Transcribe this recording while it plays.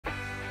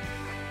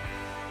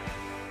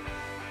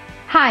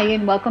Hi,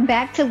 and welcome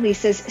back to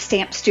Lisa's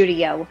Stamp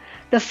Studio.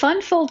 The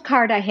fun fold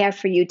card I have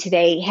for you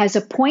today has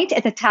a point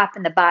at the top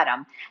and the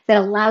bottom that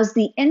allows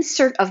the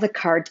insert of the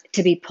card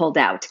to be pulled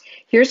out.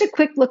 Here's a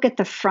quick look at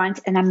the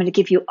front, and I'm going to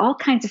give you all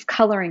kinds of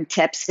coloring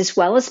tips as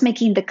well as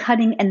making the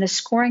cutting and the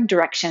scoring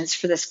directions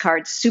for this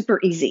card super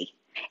easy.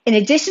 In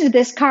addition to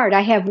this card,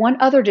 I have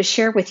one other to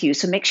share with you,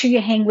 so make sure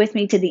you hang with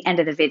me to the end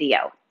of the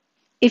video.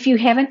 If you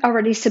haven't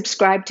already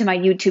subscribed to my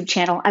YouTube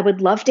channel, I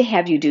would love to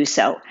have you do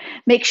so.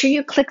 Make sure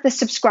you click the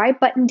subscribe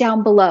button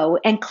down below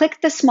and click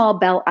the small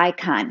bell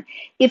icon.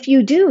 If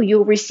you do,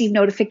 you'll receive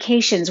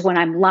notifications when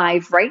I'm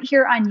live right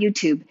here on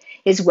YouTube,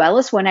 as well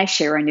as when I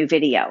share a new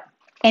video.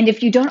 And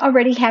if you don't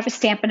already have a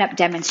Stampin' Up!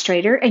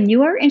 Demonstrator and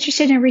you are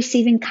interested in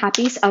receiving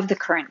copies of the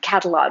current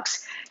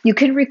catalogs, you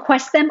can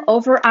request them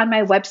over on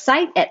my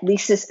website at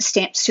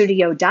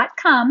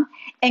lisasstampstudio.com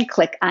and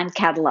click on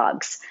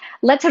catalogs.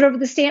 Let's head over to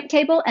the stamp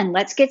table and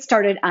let's get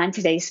started on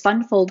today's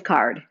fun fold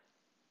card.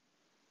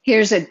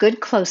 Here's a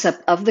good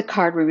close-up of the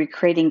card we're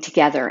creating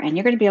together, and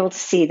you're going to be able to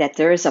see that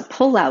there is a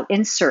pull-out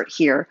insert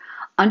here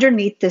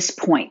underneath this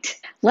point.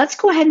 Let's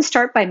go ahead and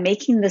start by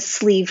making the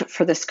sleeve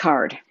for this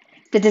card.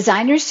 The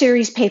Designer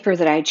Series paper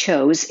that I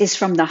chose is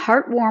from the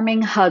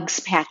Heartwarming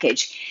Hugs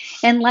package.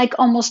 And like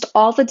almost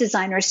all the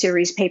Designer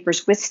Series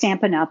papers with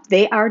Stampin' Up!,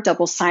 they are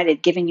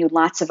double-sided, giving you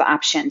lots of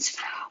options.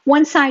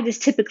 One side is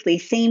typically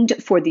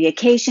themed for the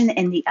occasion,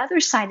 and the other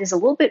side is a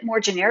little bit more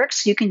generic,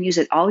 so you can use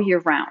it all year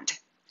round.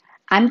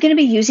 I'm going to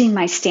be using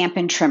my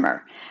Stampin'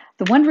 trimmer.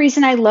 The one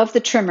reason I love the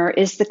trimmer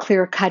is the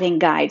clear cutting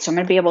guide, so I'm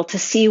going to be able to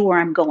see where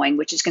I'm going,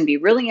 which is going to be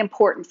really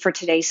important for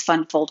today's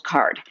fun fold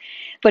card.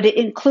 But it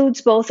includes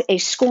both a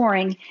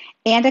scoring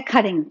and a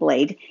cutting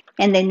blade,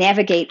 and they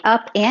navigate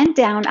up and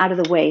down out of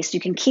the way so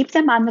you can keep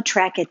them on the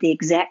track at the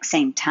exact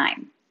same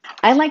time.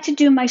 I like to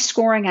do my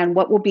scoring on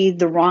what will be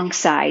the wrong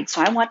side,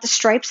 so I want the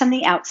stripes on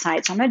the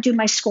outside, so I'm going to do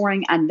my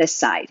scoring on this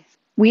side.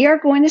 We are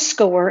going to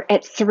score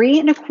at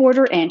 3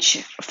 1/4 inch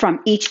from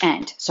each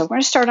end. So we're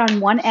going to start on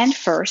one end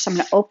first. I'm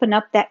going to open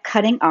up that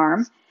cutting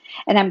arm,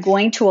 and I'm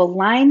going to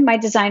align my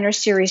Designer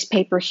Series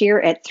paper here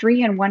at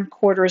 3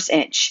 1/4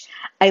 inch.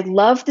 I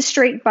love the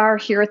straight bar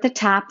here at the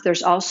top.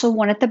 There's also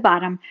one at the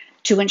bottom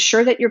to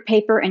ensure that your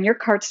paper and your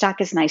cardstock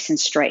is nice and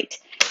straight.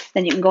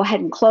 Then you can go ahead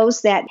and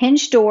close that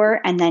hinge door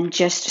and then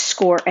just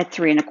score at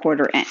 3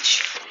 1/4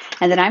 inch.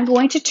 And then I'm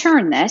going to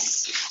turn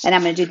this, and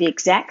I'm going to do the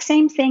exact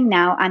same thing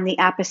now on the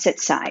opposite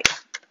side.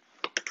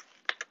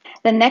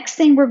 The next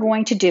thing we're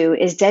going to do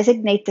is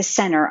designate the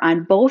center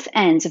on both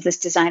ends of this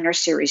Designer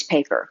Series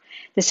paper.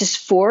 This is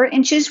 4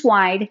 inches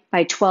wide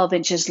by 12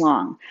 inches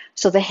long.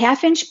 So the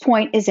 1/2 inch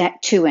point is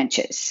at 2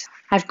 inches.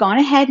 I've gone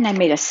ahead and I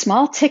made a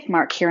small tick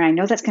mark here. I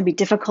know that's going to be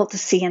difficult to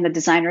see in the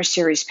Designer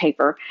Series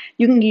paper.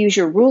 You can use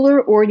your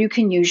ruler or you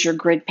can use your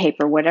grid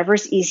paper, whatever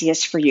is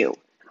easiest for you.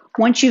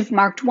 Once you've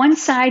marked one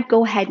side,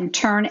 go ahead and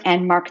turn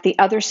and mark the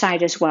other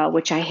side as well,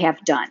 which I have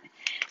done.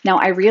 Now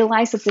I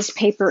realize that this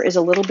paper is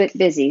a little bit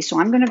busy, so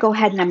I'm going to go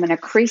ahead and I'm going to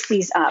crease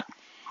these up.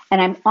 And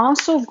I'm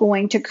also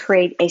going to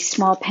create a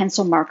small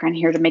pencil mark on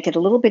here to make it a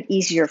little bit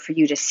easier for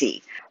you to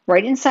see.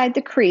 Right inside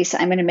the crease,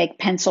 I'm going to make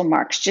pencil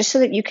marks just so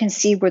that you can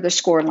see where the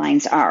score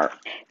lines are.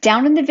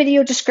 Down in the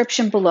video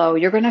description below,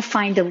 you're going to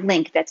find a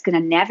link that's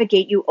going to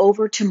navigate you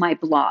over to my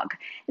blog.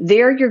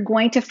 There you're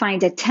going to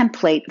find a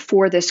template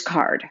for this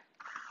card.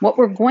 What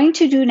we're going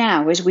to do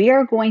now is we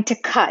are going to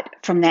cut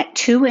from that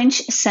 2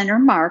 inch center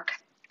mark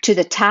to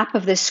the top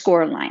of this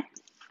score line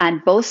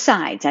on both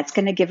sides. That's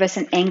going to give us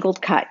an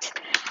angled cut.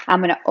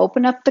 I'm going to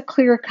open up the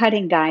clear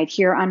cutting guide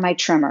here on my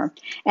trimmer,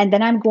 and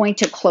then I'm going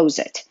to close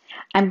it.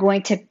 I'm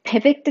going to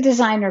pivot the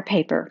designer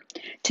paper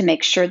to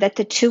make sure that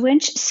the 2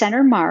 inch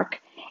center mark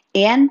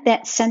and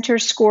that center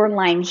score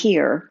line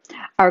here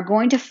are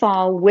going to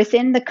fall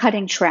within the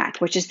cutting track,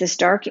 which is this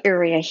dark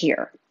area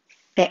here.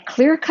 That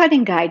clear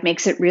cutting guide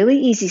makes it really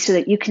easy so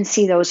that you can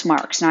see those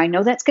marks. Now I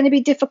know that's going to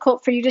be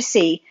difficult for you to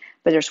see,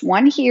 but there's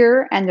one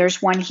here and there's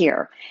one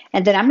here.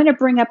 And then I'm going to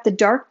bring up the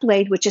dark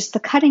blade, which is the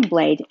cutting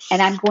blade, and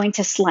I'm going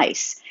to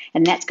slice.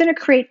 And that's going to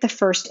create the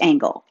first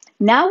angle.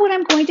 Now what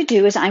I'm going to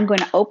do is I'm going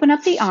to open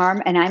up the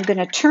arm and I'm going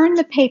to turn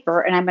the paper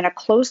and I'm going to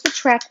close the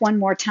track one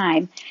more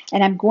time,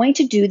 and I'm going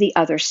to do the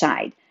other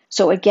side.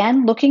 So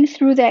again, looking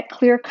through that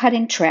clear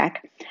cutting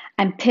track,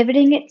 I'm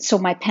pivoting it so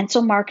my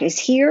pencil mark is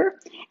here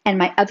and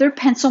my other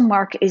pencil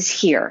mark is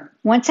here.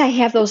 Once I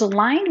have those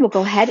aligned, we'll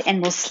go ahead and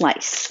we'll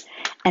slice.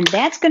 And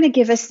that's going to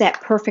give us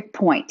that perfect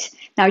point.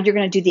 Now you're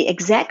going to do the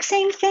exact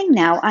same thing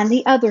now on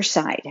the other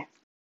side.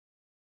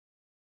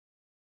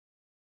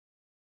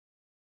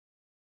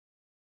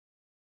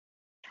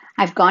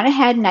 I've gone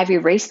ahead and I've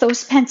erased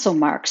those pencil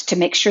marks to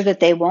make sure that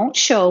they won't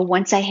show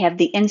once I have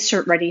the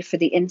insert ready for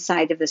the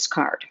inside of this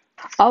card.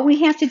 All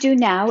we have to do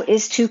now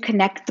is to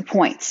connect the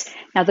points.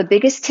 Now the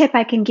biggest tip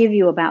I can give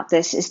you about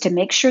this is to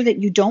make sure that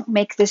you don't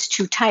make this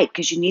too tight,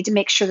 because you need to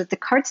make sure that the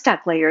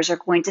cardstock layers are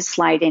going to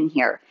slide in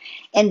here.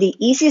 And the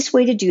easiest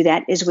way to do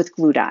that is with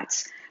glue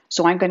dots.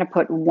 So I'm going to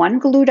put one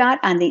glue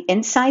dot on the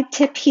inside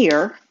tip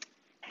here,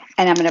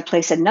 and I'm going to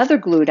place another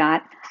glue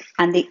dot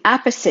on the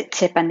opposite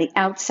tip on the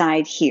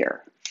outside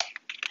here.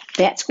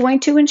 That's going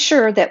to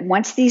ensure that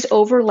once these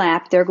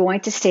overlap, they're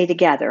going to stay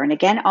together. And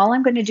again, all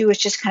I'm going to do is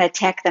just kind of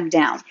tack them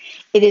down.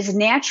 It is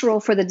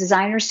natural for the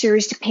designer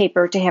series to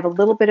paper to have a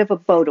little bit of a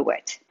bow to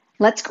it.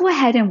 Let's go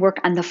ahead and work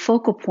on the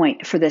focal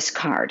point for this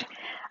card.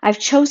 I've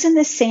chosen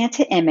the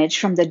Santa image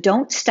from the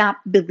Don't Stop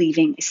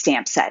Believing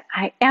stamp set.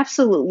 I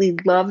absolutely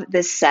love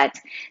this set.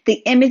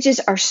 The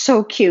images are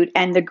so cute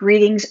and the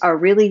greetings are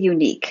really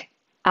unique.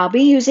 I'll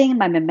be using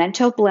my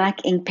Memento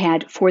Black ink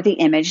pad for the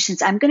image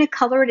since I'm going to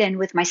color it in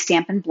with my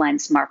Stampin'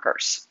 Blends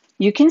markers.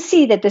 You can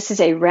see that this is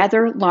a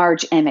rather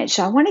large image,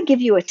 so I want to give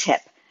you a tip.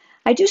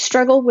 I do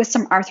struggle with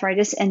some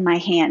arthritis in my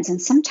hands,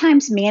 and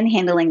sometimes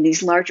manhandling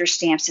these larger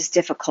stamps is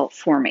difficult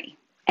for me.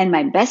 And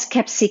my best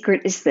kept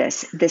secret is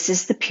this. This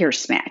is the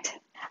Pierce mat.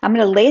 I'm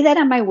going to lay that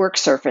on my work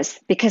surface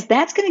because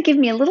that's going to give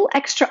me a little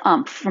extra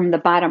oomph from the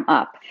bottom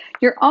up.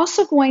 You're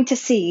also going to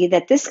see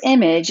that this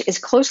image is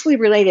closely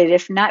related,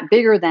 if not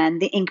bigger than,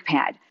 the ink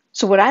pad.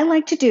 So what I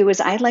like to do is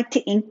I like to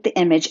ink the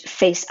image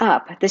face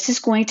up. This is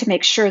going to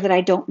make sure that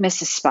I don't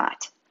miss a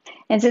spot.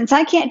 And since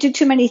I can't do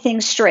too many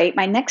things straight,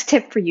 my next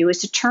tip for you is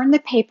to turn the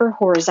paper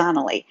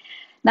horizontally.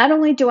 Not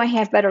only do I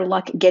have better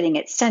luck getting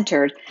it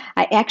centered,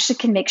 I actually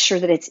can make sure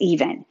that it's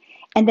even.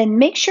 And then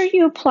make sure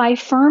you apply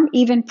firm,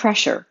 even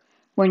pressure.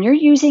 When you're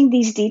using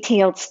these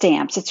detailed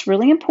stamps, it's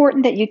really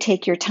important that you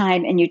take your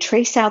time and you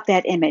trace out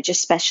that image,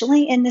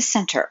 especially in the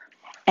center.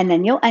 And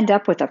then you'll end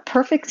up with a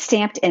perfect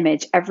stamped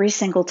image every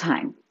single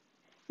time.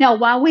 Now,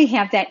 while we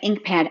have that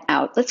ink pad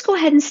out, let's go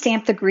ahead and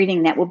stamp the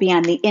greeting that will be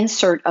on the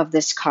insert of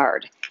this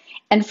card.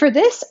 And for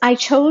this, I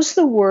chose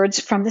the words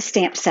from the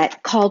stamp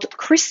set called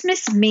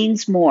Christmas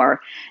Means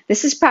More.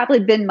 This has probably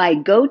been my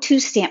go-to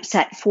stamp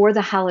set for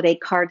the holiday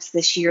cards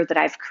this year that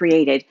I've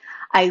created.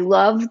 I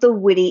love the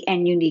witty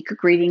and unique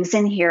greetings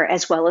in here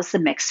as well as the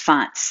mixed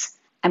fonts.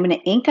 I'm going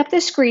to ink up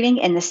this greeting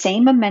in the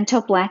same Memento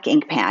Black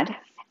ink pad,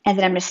 and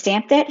then I'm going to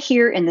stamp that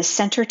here in the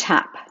center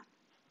top.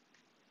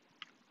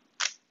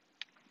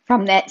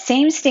 From that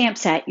same stamp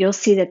set, you'll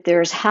see that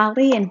there's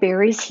holly and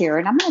berries here,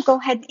 and I'm going to go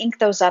ahead and ink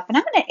those up, and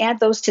I'm going to add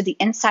those to the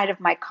inside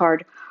of my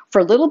card for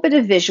a little bit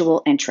of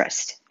visual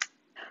interest.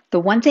 The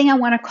one thing I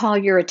want to call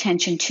your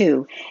attention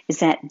to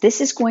is that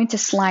this is going to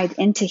slide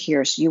into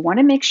here, so you want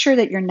to make sure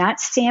that you're not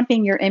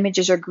stamping your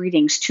images or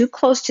greetings too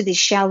close to these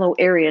shallow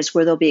areas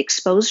where they'll be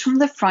exposed from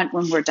the front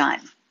when we're done.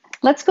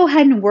 Let's go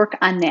ahead and work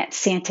on that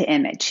Santa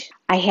image.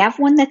 I have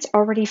one that's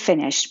already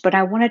finished, but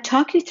I want to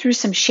talk you through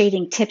some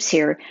shading tips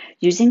here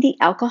using the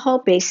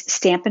alcohol-based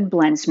Stampin'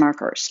 Blends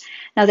markers.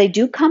 Now they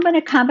do come in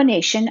a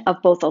combination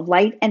of both a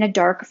light and a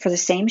dark for the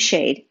same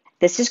shade.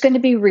 This is going to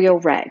be Real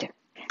Red.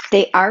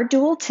 They are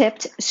dual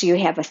tipped, so you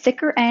have a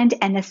thicker end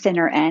and a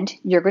thinner end.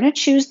 You're going to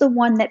choose the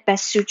one that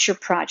best suits your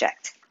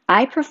project.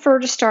 I prefer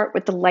to start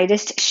with the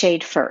lightest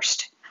shade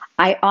first.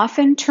 I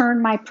often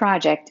turn my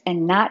project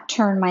and not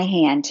turn my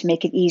hand to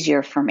make it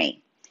easier for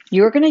me.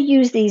 You're going to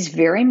use these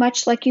very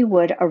much like you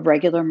would a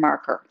regular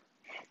marker.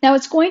 Now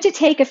it's going to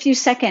take a few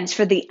seconds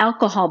for the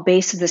alcohol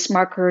base of this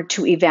marker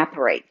to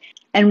evaporate.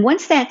 And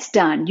once that's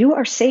done, you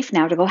are safe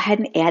now to go ahead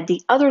and add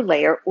the other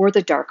layer or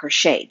the darker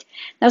shade.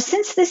 Now,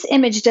 since this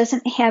image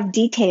doesn't have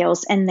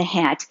details in the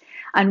hat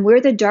on where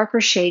the darker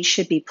shade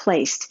should be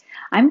placed,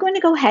 I'm going to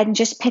go ahead and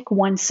just pick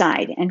one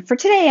side. And for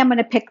today, I'm going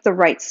to pick the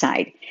right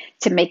side.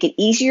 To make it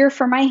easier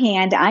for my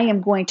hand, I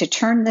am going to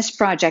turn this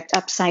project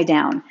upside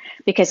down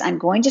because I'm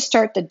going to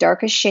start the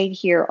darkest shade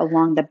here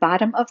along the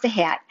bottom of the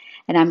hat,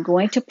 and I'm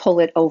going to pull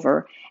it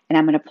over, and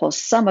I'm going to pull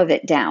some of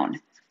it down.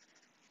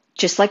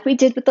 Just like we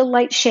did with the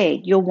light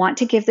shade, you'll want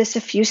to give this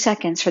a few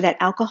seconds for that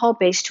alcohol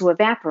base to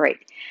evaporate,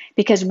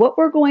 because what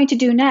we're going to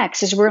do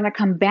next is we're going to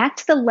come back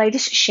to the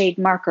lightest shade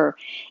marker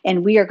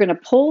and we are going to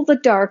pull the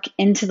dark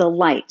into the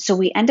light. So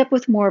we end up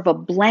with more of a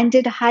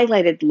blended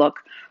highlighted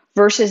look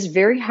versus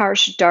very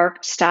harsh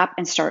dark stop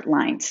and start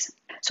lines.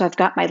 So I've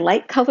got my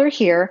light color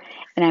here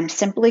and I'm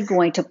simply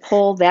going to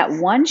pull that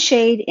one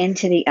shade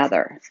into the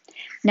other.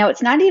 Now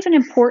it's not even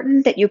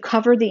important that you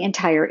cover the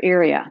entire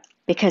area,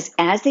 because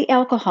as the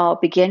alcohol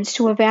begins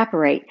to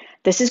evaporate,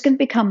 this is going to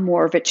become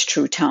more of its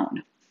true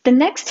tone. The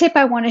next tip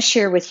I want to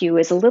share with you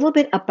is a little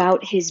bit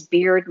about his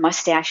beard,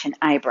 mustache, and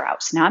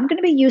eyebrows. Now I'm going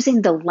to be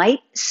using the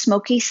light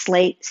smoky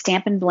slate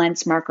Stampin'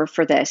 Blends marker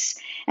for this.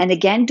 And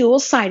again,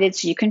 dual-sided,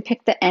 so you can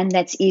pick the end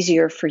that's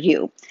easier for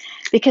you.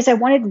 Because I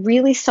wanted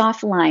really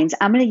soft lines,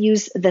 I'm going to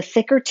use the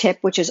thicker tip,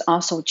 which is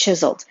also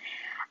chiseled.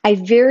 I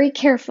very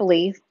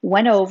carefully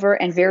went over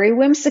and very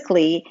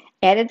whimsically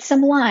added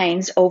some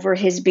lines over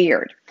his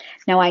beard.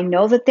 Now I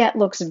know that that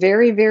looks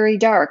very, very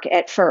dark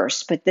at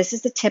first, but this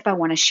is the tip I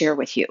want to share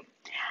with you.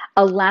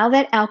 Allow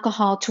that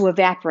alcohol to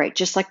evaporate,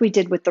 just like we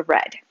did with the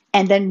red.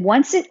 And then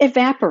once it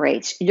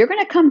evaporates, you're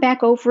going to come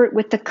back over it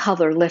with the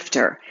color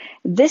lifter.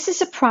 This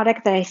is a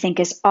product that I think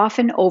is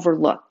often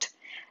overlooked.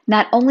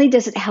 Not only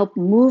does it help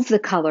move the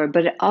color,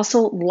 but it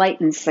also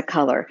lightens the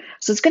color.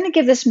 So it's going to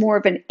give this more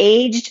of an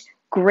aged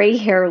gray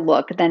hair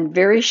look than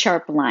very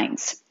sharp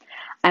lines.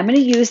 I'm going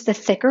to use the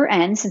thicker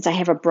end since I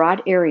have a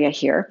broad area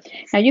here.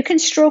 Now you can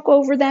stroke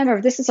over them, or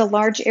if this is a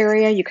large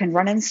area, you can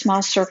run in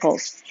small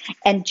circles.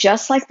 And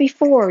just like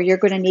before, you're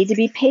going to need to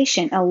be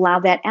patient and allow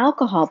that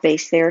alcohol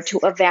base there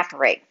to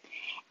evaporate.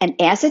 And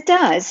as it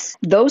does,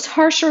 those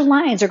harsher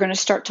lines are going to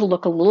start to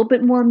look a little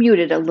bit more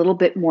muted, a little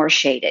bit more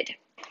shaded.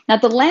 Now,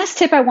 the last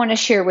tip I want to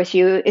share with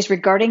you is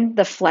regarding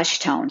the flesh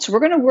tone. So we're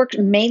going to work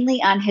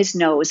mainly on his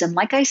nose. And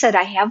like I said,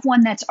 I have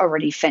one that's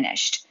already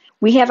finished.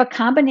 We have a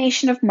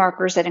combination of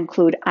markers that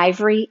include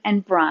ivory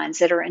and bronze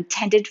that are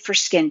intended for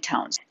skin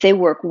tones. They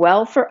work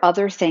well for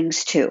other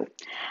things too.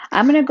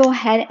 I'm going to go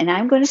ahead and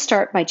I'm going to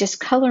start by just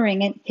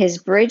coloring in his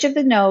bridge of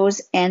the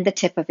nose and the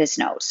tip of his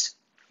nose.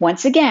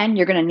 Once again,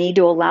 you're going to need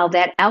to allow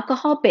that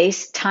alcohol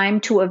base time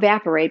to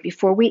evaporate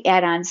before we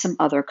add on some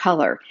other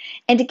color.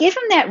 And to give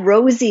him that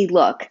rosy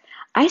look,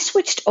 I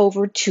switched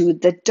over to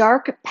the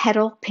dark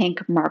petal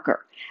pink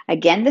marker.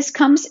 Again, this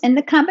comes in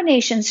the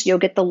combination, so you'll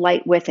get the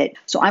light with it.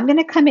 So I'm going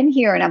to come in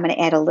here and I'm going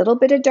to add a little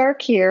bit of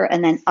dark here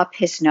and then up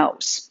his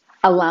nose.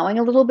 Allowing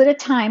a little bit of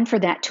time for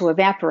that to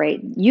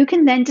evaporate. You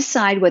can then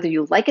decide whether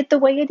you like it the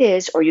way it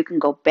is, or you can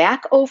go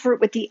back over it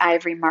with the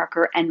ivory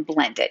marker and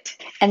blend it.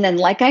 And then,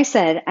 like I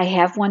said, I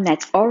have one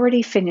that's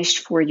already finished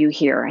for you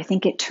here. I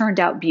think it turned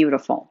out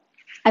beautiful.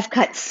 I've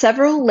cut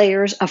several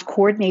layers of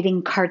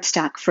coordinating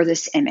cardstock for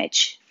this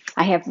image.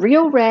 I have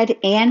Rio Red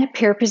and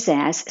Pear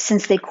Pizzazz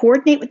since they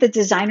coordinate with the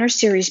designer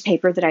series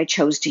paper that I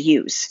chose to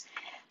use.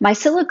 My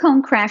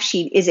silicone craft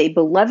sheet is a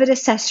beloved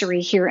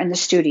accessory here in the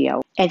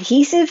studio.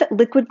 Adhesive,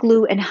 liquid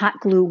glue, and hot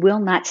glue will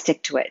not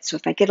stick to it. So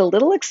if I get a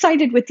little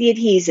excited with the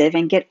adhesive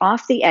and get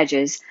off the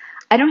edges,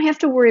 I don't have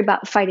to worry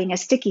about fighting a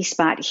sticky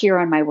spot here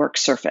on my work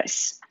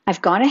surface.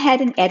 I've gone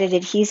ahead and added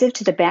adhesive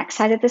to the back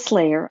side of this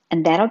layer,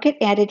 and that'll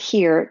get added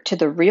here to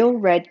the Real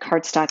Red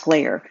cardstock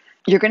layer.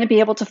 You're going to be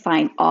able to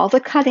find all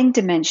the cutting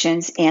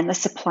dimensions and the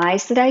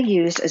supplies that I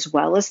used, as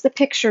well as the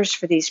pictures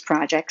for these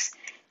projects,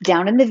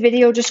 down in the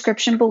video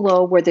description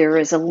below where there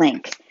is a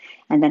link.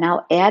 And then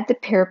I'll add the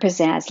Pear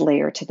Pizzazz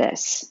layer to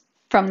this.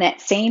 From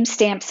that same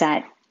stamp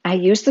set, I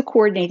used the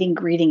coordinating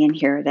greeting in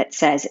here that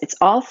says, "It's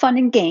all fun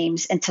and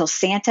games until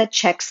Santa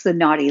checks the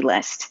naughty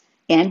list."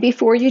 And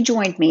before you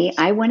joined me,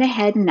 I went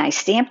ahead and I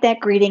stamped that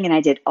greeting and I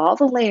did all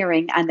the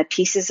layering on the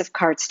pieces of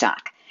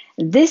cardstock.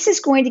 This is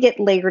going to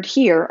get layered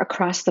here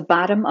across the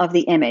bottom of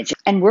the image,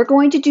 and we're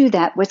going to do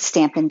that with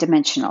Stampin'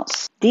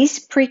 Dimensionals. These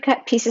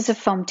pre-cut pieces of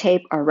foam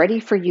tape are ready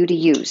for you to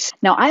use.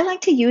 Now, I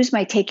like to use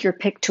my Take Your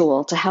Pick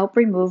tool to help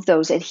remove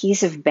those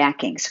adhesive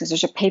backings because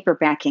there's a paper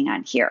backing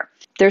on here.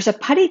 There's a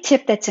putty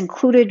tip that's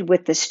included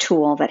with this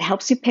tool that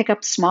helps you pick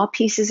up small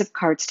pieces of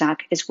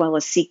cardstock as well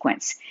as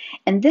sequins.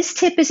 And this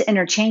tip is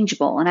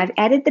interchangeable, and I've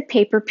added the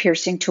paper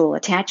piercing tool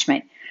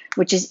attachment,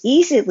 which is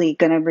easily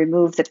going to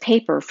remove the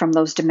paper from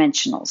those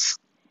dimensionals.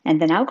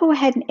 And then I'll go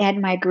ahead and add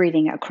my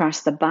greeting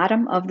across the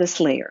bottom of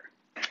this layer.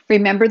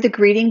 Remember the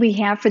greeting we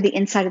have for the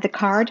inside of the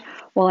card?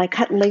 Well, I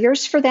cut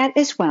layers for that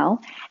as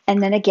well.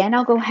 And then again,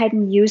 I'll go ahead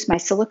and use my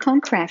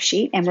silicone craft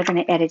sheet, and we're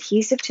going to add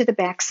adhesive to the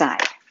back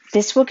side.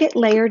 This will get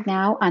layered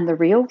now on the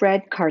Real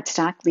Red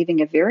cardstock,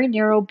 leaving a very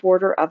narrow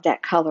border of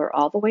that color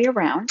all the way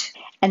around.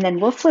 And then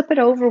we'll flip it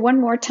over one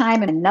more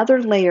time and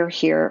another layer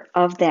here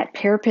of that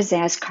Pear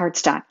Pizzazz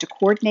cardstock to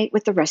coordinate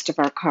with the rest of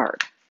our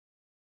card.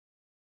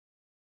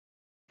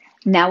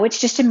 Now it's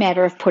just a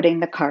matter of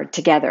putting the card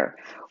together.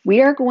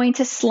 We are going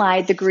to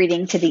slide the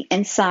greeting to the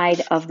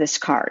inside of this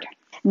card.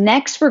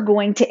 Next, we're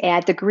going to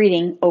add the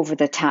greeting over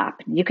the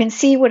top. You can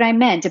see what I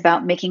meant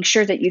about making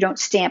sure that you don't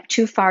stamp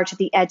too far to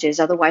the edges,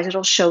 otherwise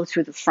it'll show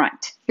through the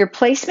front. Your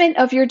placement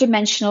of your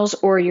dimensionals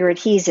or your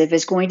adhesive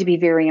is going to be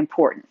very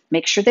important.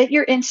 Make sure that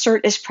your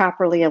insert is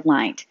properly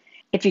aligned.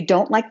 If you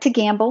don't like to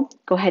gamble,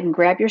 go ahead and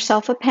grab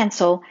yourself a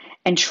pencil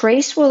and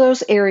trace where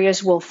those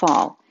areas will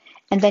fall.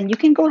 And then you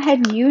can go ahead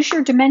and use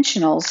your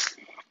dimensionals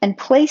and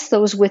place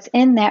those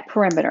within that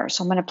perimeter.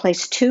 So I'm going to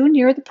place 2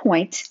 near the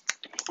point,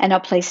 and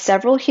I'll place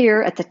several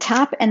here at the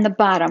top and the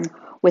bottom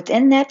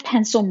within that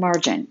pencil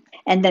margin.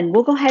 And then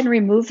we'll go ahead and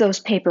remove those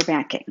paper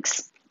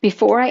backings.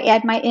 Before I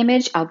add my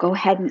image, I'll go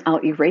ahead and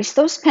I'll erase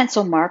those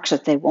pencil marks so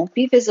that they won't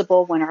be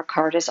visible when our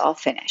card is all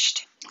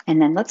finished. And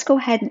then let's go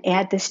ahead and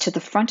add this to the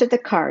front of the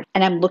card.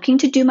 And I'm looking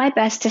to do my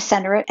best to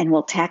center it, and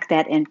we'll tack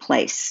that in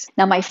place.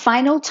 Now, my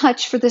final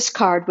touch for this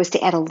card was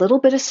to add a little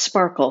bit of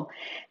sparkle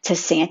to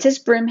Santa's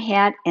brim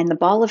hat and the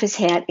ball of his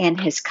hat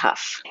and his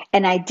cuff.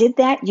 And I did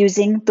that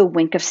using the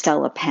Wink of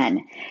Stella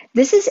pen.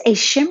 This is a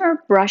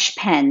shimmer brush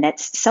pen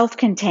that's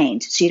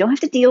self-contained, so you don't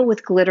have to deal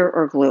with glitter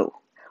or glue.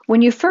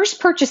 When you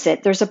first purchase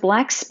it, there's a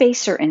black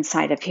spacer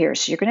inside of here,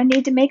 so you're going to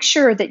need to make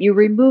sure that you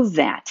remove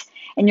that.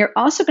 And you're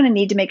also going to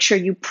need to make sure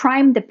you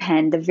prime the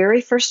pen the very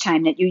first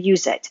time that you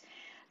use it.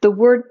 The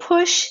word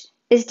push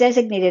is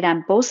designated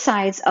on both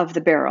sides of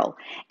the barrel.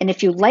 And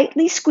if you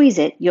lightly squeeze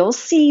it, you'll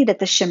see that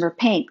the shimmer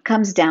paint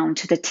comes down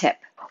to the tip.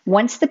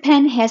 Once the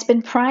pen has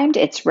been primed,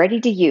 it's ready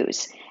to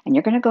use. And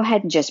you're going to go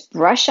ahead and just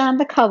brush on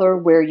the color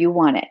where you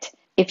want it.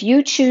 If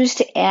you choose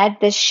to add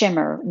this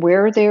shimmer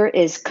where there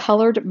is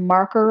colored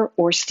marker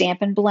or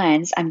Stampin'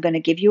 blends, I'm going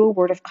to give you a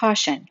word of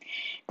caution.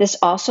 This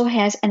also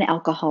has an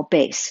alcohol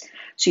base.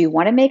 So you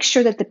want to make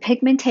sure that the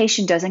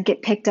pigmentation doesn't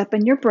get picked up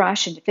in your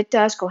brush, and if it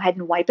does, go ahead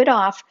and wipe it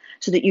off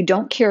so that you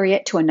don't carry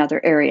it to another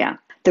area.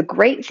 The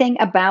great thing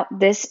about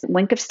this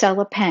Wink of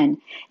Stella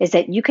pen is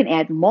that you can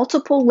add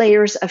multiple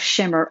layers of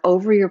shimmer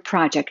over your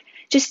project.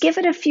 Just give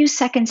it a few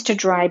seconds to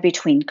dry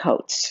between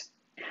coats.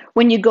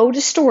 When you go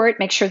to store it,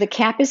 make sure the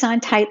cap is on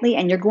tightly,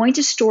 and you're going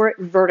to store it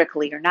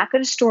vertically. You're not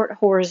going to store it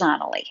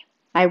horizontally.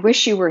 I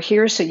wish you were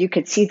here so you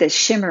could see the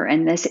shimmer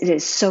in this. It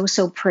is so,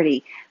 so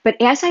pretty.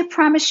 But as I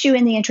promised you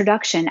in the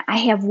introduction, I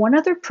have one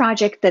other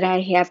project that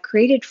I have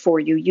created for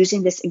you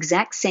using this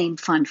exact same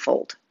fun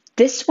fold.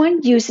 This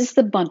one uses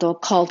the bundle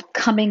called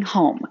Coming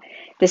Home.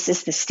 This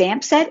is the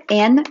stamp set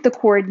and the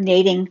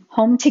coordinating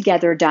Home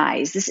Together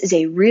dies. This is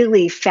a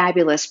really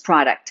fabulous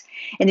product.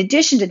 In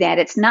addition to that,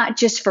 it's not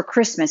just for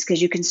Christmas,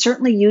 because you can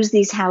certainly use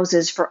these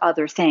houses for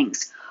other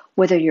things.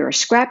 Whether you're a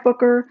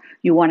scrapbooker,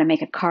 you want to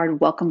make a card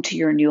welcome to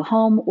your new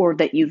home, or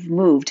that you've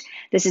moved,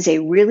 this is a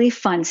really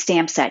fun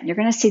stamp set. You're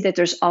going to see that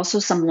there's also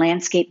some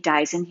landscape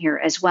dies in here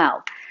as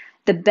well.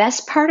 The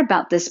best part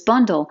about this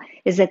bundle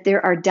is that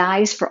there are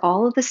dies for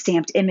all of the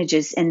stamped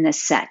images in this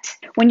set.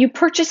 When you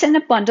purchase in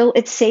a bundle,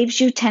 it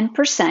saves you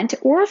 10%,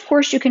 or of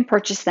course you can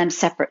purchase them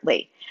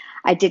separately.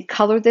 I did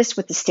color this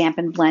with the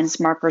Stampin' Blends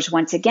markers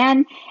once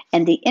again,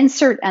 and the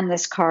insert on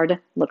this card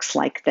looks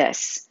like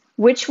this.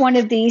 Which one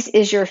of these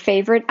is your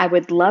favorite? I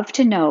would love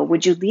to know.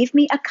 Would you leave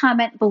me a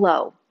comment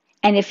below?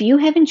 And if you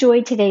have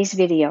enjoyed today's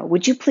video,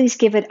 would you please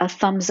give it a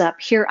thumbs up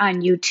here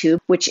on YouTube,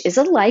 which is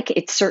a like,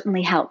 it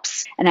certainly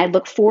helps. And I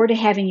look forward to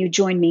having you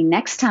join me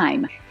next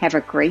time. Have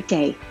a great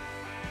day.